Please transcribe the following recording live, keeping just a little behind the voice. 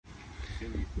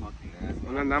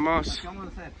¿Dónde andamos?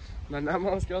 ¿Dónde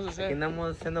andamos? ¿Qué vamos a hacer?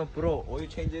 Andamos haciendo puro oil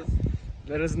changes.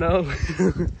 Let us know.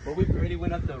 But we already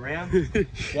went up the ramp.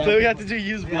 So we have to do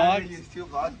use vlogs. We used 2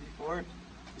 vlogs before.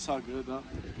 It's all good though.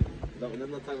 No,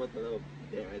 let's not talk about the little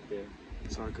bit right there.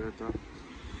 It's all good though.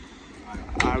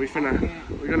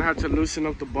 We're gonna have to loosen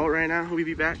up the boat right now. We'll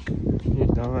be back. You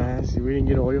dumbass. We didn't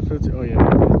get an oil filter. Oh yeah.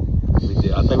 We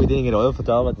did. I thought we didn't get oil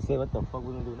filter. I was about to say, what the fuck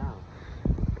we gonna do now?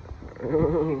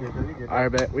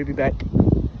 Alright, bet. We'll be back.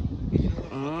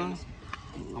 I'm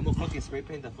gonna fucking spray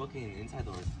paint the fucking inside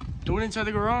doors. Do it inside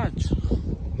the garage.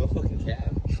 No fucking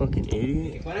cab. Fucking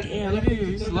idiot. Yeah, look at you.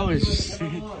 He's slow as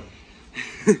shit.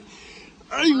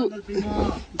 Ay,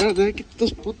 dale, que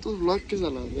estos putos bloques a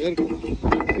la verga.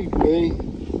 Ay, güey.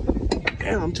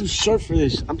 Damn, I'm too short for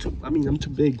this. I'm too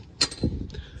big.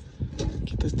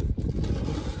 Quita esto.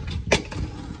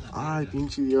 Ay,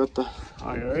 pinche idiota.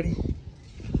 Alright, ready?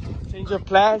 Change of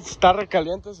plans. Está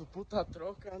recaliente su puta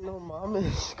troca. No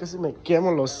mames. Casi me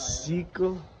quemo los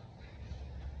hocico.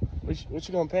 What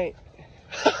you gonna paint?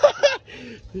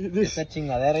 Esta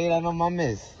chingadera, mira, no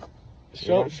mames.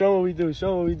 Show what we do.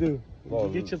 Show what we do. Bro,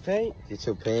 get your paint. Get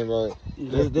your paint, bro.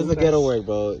 This is a ghetto work,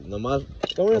 bro. Nomás.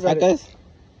 Don't worry about it.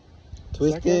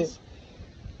 Twist it.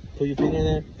 Put your finger in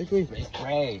there.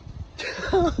 Spray.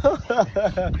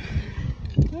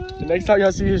 The next time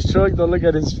y'all see his truck, don't look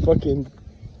at his fucking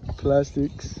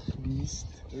plastics. Beast.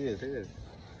 Look at this.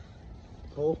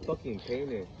 Whole fucking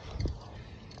painted.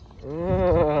 Came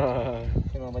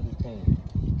on by this paint.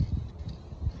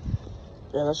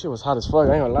 Yeah, that shit was hot as fuck.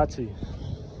 I ain't gonna lie to you.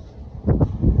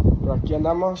 Pero aquí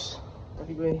andamos.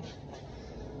 Aquí, güey.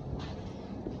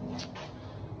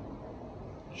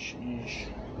 Sheesh.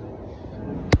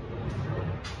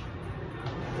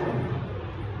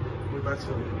 We're about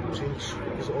to change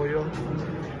this oil.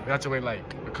 We have to wait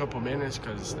like a couple minutes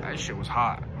because that shit was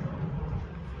hot.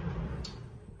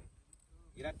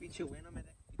 Mira, pinche bueno, me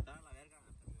quitaba la verga.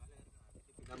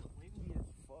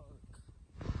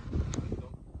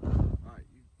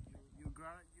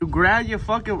 You grab your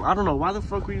fucking, I don't know why the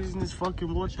fuck we're using this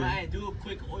fucking water. Alright, do a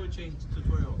quick oil change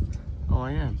tutorial. Oh,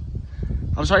 I am.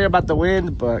 I'm sorry about the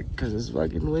wind, but because it's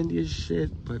fucking windy as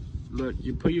shit. But look,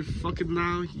 you put your fucking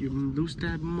now, you loose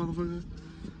that motherfucker.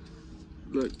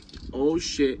 Look, oh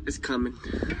shit, it's coming.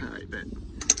 Alright, bet.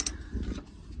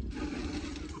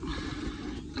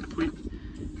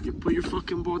 You put your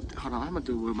fucking boat. Hold on, I'm gonna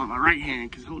do it with my right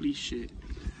hand, because holy shit.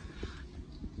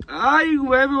 Ay,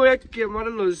 güey, me voy a quemar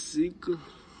el hocico.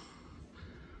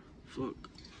 Fuck.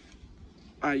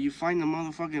 Alright, you find the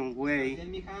motherfucking way.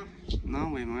 No,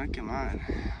 wait, me voy a quemar.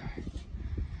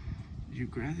 You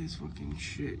grab this fucking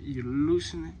shit, you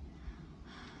loosen it.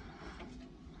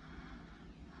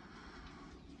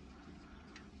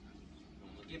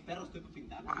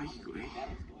 Ay, güey.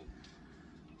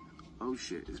 Oh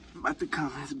shit, it's about to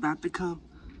come, it's about to come.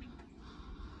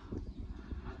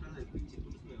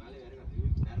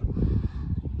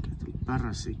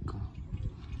 Parasico.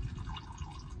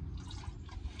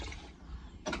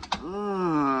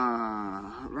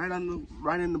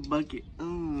 Right in the bucket.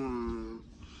 Damn,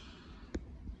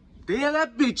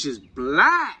 that bitch is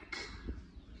black.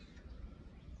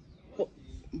 Oh,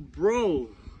 bro.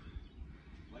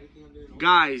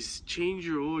 Guys, change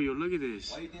your oil. Look at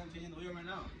this. Why do you think I'm changing the oil right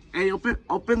now? Hey,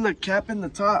 open the cap in the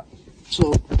top.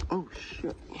 So, oh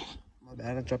shit. My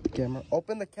bad, I dropped the camera.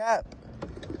 Open the cap.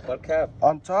 What cap?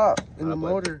 On top, in the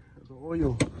motor, the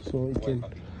oil, so it can.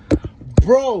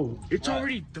 Bro, it's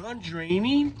already done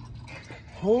draining.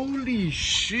 Holy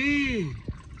shit!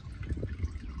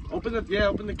 Open the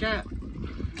cap.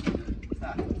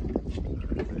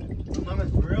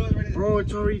 Bro,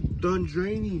 it's already done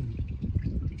draining.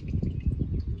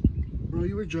 Bro,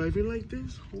 you were driving like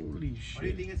this? Holy shit! Why do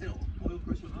you think it's an oil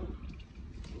pressure load?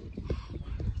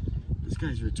 This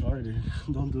guy's retarded.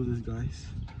 Don't do this, guys.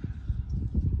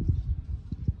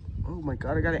 Oh my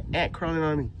god, I got an ant crawling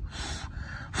on me.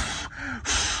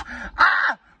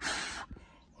 Ah!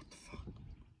 What the fuck?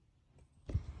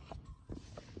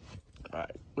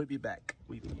 Alright, we'll be back.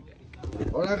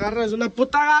 Hola, garra, es una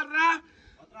puta garra.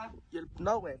 ¿Otra?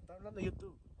 No, güey, está hablando de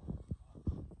YouTube.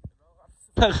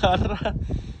 La garra.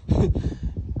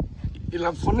 Y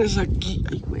la pones aquí.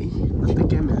 Ay, güey, no te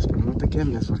quemes, pero no te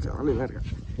quemes, porque vale verga.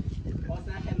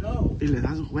 Y le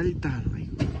das vuelta, güey.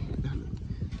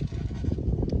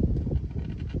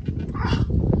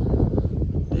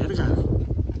 Verga.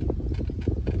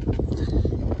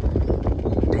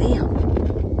 Damn.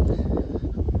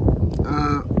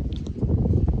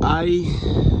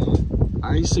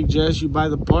 I suggest you buy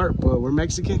the part, but we're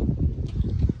Mexican,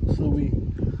 so we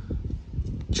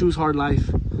choose hard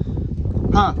life.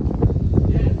 Huh?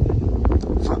 Yeah.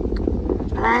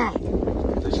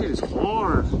 That shit is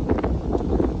hard.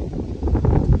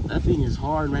 That thing is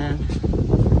hard, man.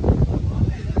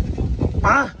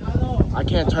 I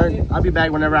can't turn. I'll be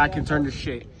back whenever I can turn this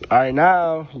shit. All right,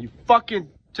 now you fucking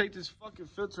take this fucking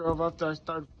filter off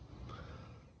after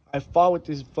I fought with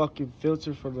this fucking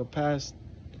filter for the past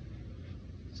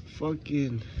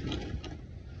fucking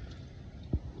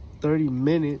 30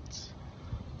 minutes.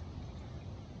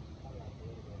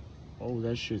 Oh,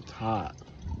 that shit's hot.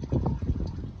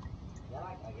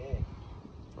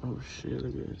 Oh shit,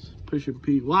 look at this. Pushing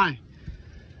Pete. Why?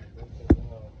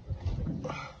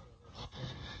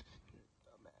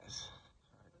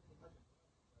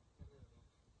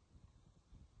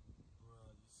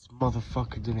 This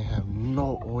motherfucker didn't have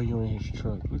no oil in his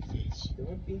truck. Look at this.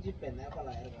 Oh.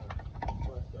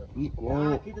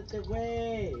 Bro,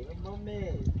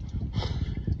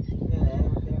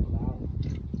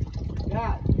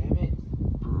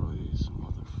 this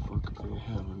motherfucker didn't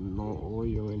have no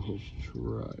oil in his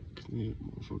truck. This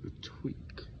motherfucker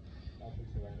tweak.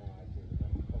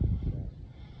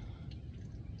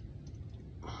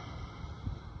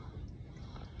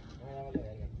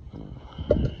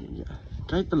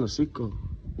 Cállate el hocico.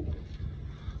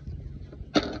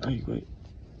 Ay, wait.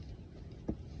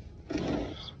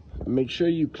 Make sure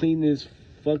you clean this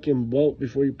fucking bolt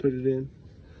before you put it in.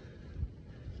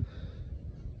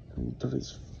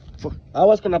 Entonces, fuck.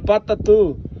 Aguas con la pata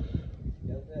tú.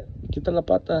 Quita la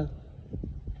pata.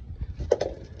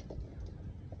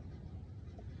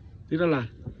 Tírala.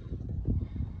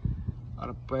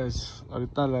 Ahora pues,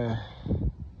 ahorita le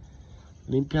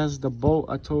limpias the bolt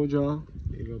I told y'all.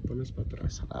 Y lo pones para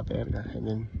atrás a la verga. And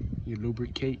then you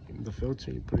lubricate the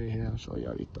filter. You put it in here. I'll show you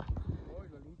ahorita.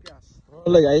 Oh,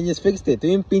 look, I just fixed it.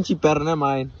 Tuve un pinche perro, no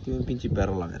mind. Tuve un pinche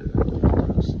perro, la verga.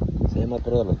 Se llama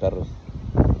perro de los perros.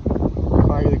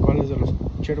 Ay, ¿de cuáles de los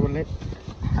Chevrolet?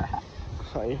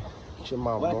 Ay, che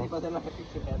mamón.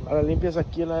 Ahora limpias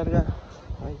aquí la verga.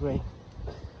 Ay, güey.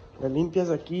 La limpias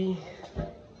aquí.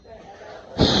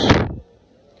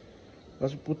 Da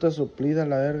su puta soplida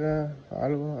la verga.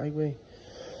 Algo. Ay, güey.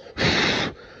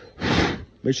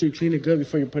 Make sure you clean it good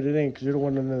before you put it in, because you don't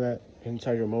want none of that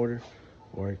inside your motor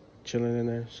or chilling in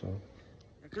there, so.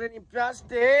 Ya que le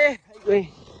limpiaste. Ay, güey.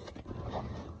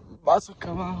 Vas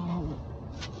acá abajo.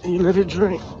 And you let it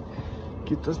drink.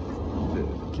 Quitas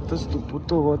tu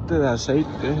puto bote de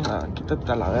aceite. Ah, quítate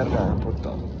a la verga,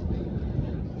 puto.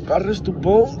 Agarres tu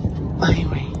bowl. Ay,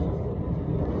 güey.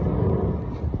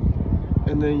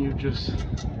 And then you just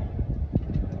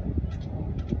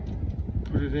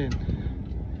put it in.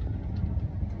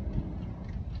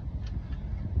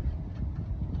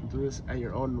 Do this at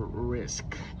your own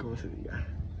risk. Como se diga.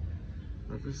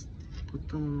 Agarres tu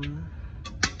puto.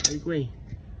 Ay, güey.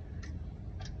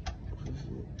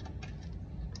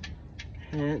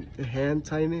 Hand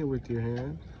tighten it with your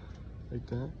hand, like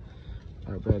that.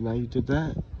 All right, but now you did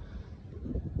that.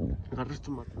 Agarras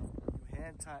tu mano.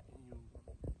 Hand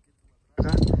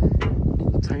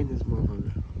tighten this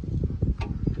motherfucker.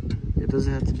 It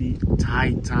doesn't have to be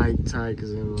tight,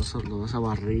 because then lo vas a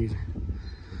barrir.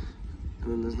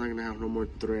 And then there's not gonna have no more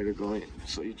thread going.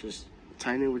 So you just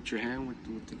tighten it with your hand,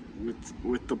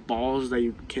 with the balls that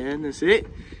you can. That's it.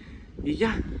 Y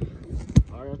ya.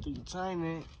 All right, after you tighten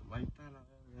it, like that.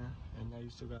 And now you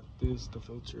still got this, the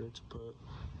filter to put.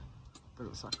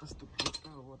 Pero sacas tu puta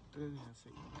bote de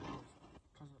aceite.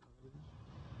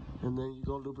 And then you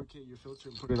go lubricate your filter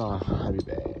and put it on a heavy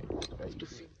bag. Right, tu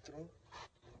filtro.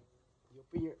 You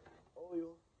open your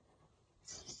oil.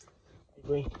 Ay,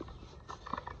 güey.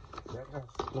 Verga,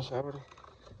 no se abre.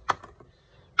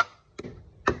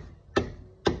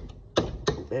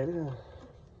 Verga.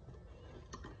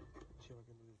 See if I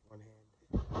can do this one hand.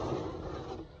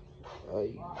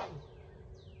 Ay.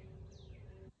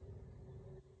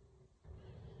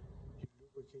 You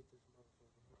lubricate this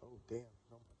motherfucker. Oh, damn.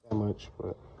 Don't put that much,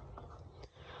 but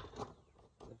that's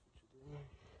what you do.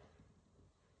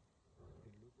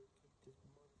 You lubricate this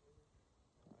motherfucker.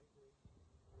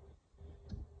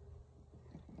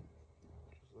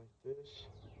 Just like this.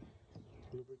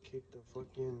 Lubricate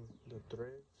the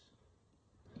threads.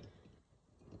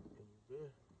 And you're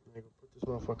good. Now you put this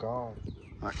motherfucker on.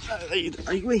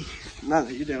 Ay, güey.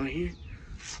 Nada, you're down here.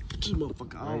 Put this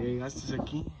motherfucker on. Ahí llegaste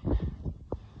aquí.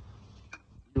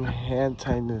 You hand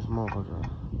tighten this motherfucker.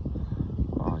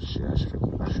 Oh shit, I should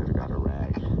have got a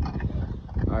rag.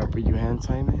 Alright, but you hand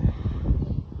tighten it.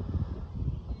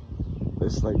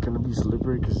 It's like gonna be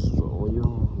slippery because the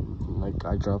oil, like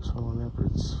I dropped some on it, but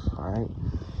it's alright.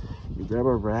 You grab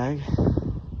a rag,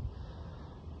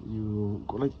 you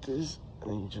go like this, and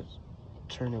then you just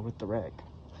turn it with the rag.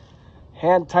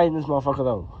 Hand tighten this motherfucker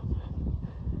though.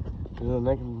 The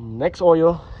next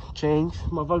oil change,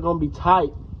 motherfucker gonna be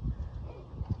tight.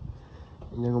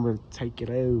 And they're gonna be able to take it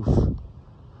off.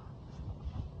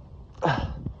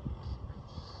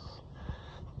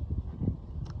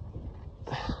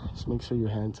 Just make sure you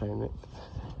hand tighten it.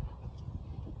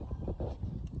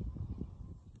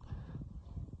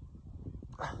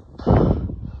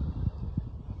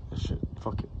 This shit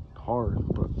fucking hard,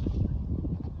 but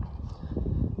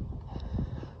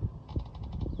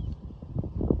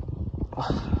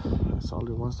that's all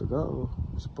it wants to go,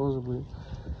 supposedly.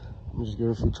 Let me just give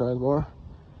it a few tries more.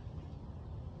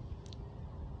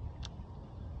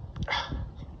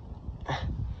 I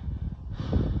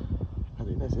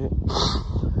think that's it.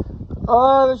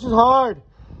 Oh, this is hard.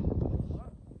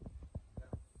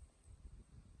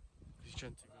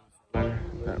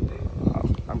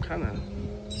 I'm kind of.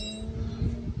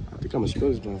 I think I'm gonna spill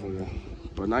this motherfucker.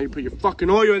 But now you put your fucking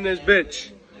oil in this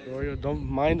bitch. Oil, don't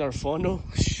mind our funnel.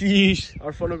 Sheesh,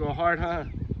 our funnel go hard, huh?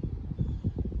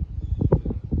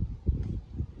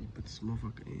 You put this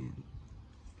motherfucker in.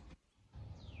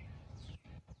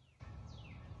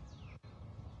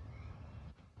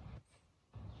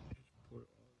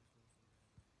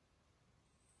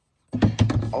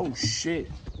 Oh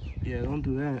shit. Yeah, don't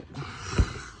do that.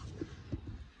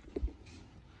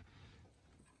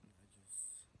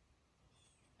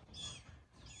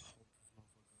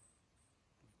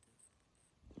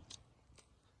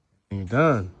 You're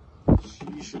done.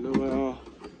 Sheesh, luego.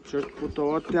 Short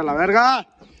puto bote a la verga.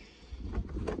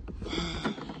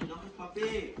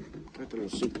 Este lo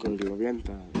suco y lo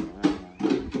avienta.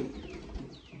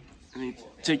 And you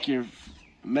take your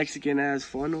Mexican ass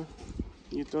funnel.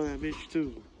 You throw that bitch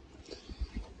too.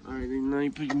 Alright, now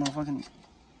you put your motherfucking.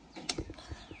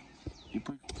 You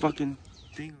put your fucking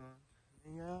thing on.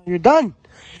 Yeah, you're done.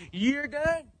 You're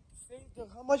done.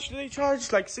 How much do they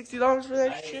charge? Like $60 for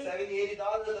that shit? $70,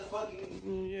 $80 the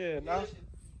fucking. Yeah, now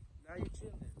you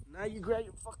chilling. Now you grab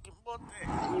your fucking bote.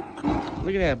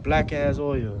 Look at that black ass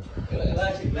oil.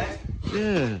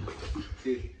 Yeah.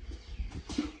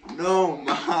 No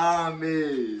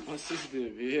mames. What's this de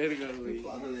verga, güey?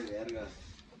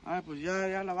 Ay, pues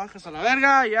ya la bajas a la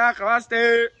verga, ya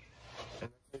acabaste.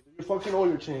 Your fucking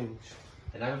oil change.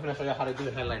 And I'm gonna show you how to do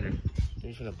the headliner.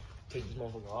 You're gonna take this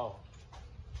motherfucker off.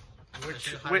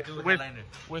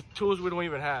 With tools we don't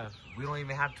even have. We don't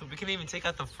even have to. We can't even take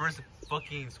out the first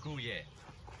fucking screw yet.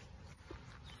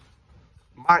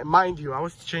 Mind you, I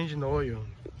was changing the oil.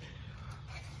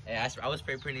 Hey, I was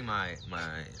spray painting my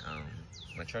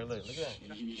truck. Look at that.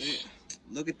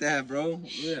 Look at that, bro. Look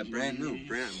at that brand new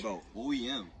brand, bro.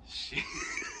 OEM.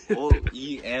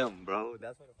 OEM, bro.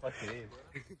 That's what the fuck it is.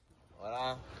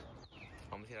 Hola.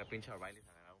 Vamos a ir a pinche O'Reilly a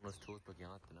agarrar unos tools porque ya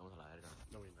no tenemos a la verga.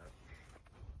 No, we're not.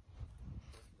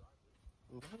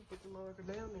 Put the motherfucker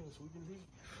down there so we can leave.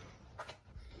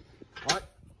 What?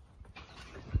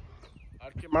 A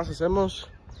ver qué más hacemos.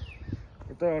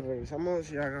 Ahorita regresamos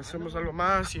y hacemos algo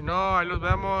más. Si no, ahí los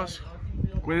vemos.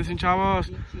 Cuídense, chavos.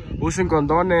 Usen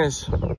condones.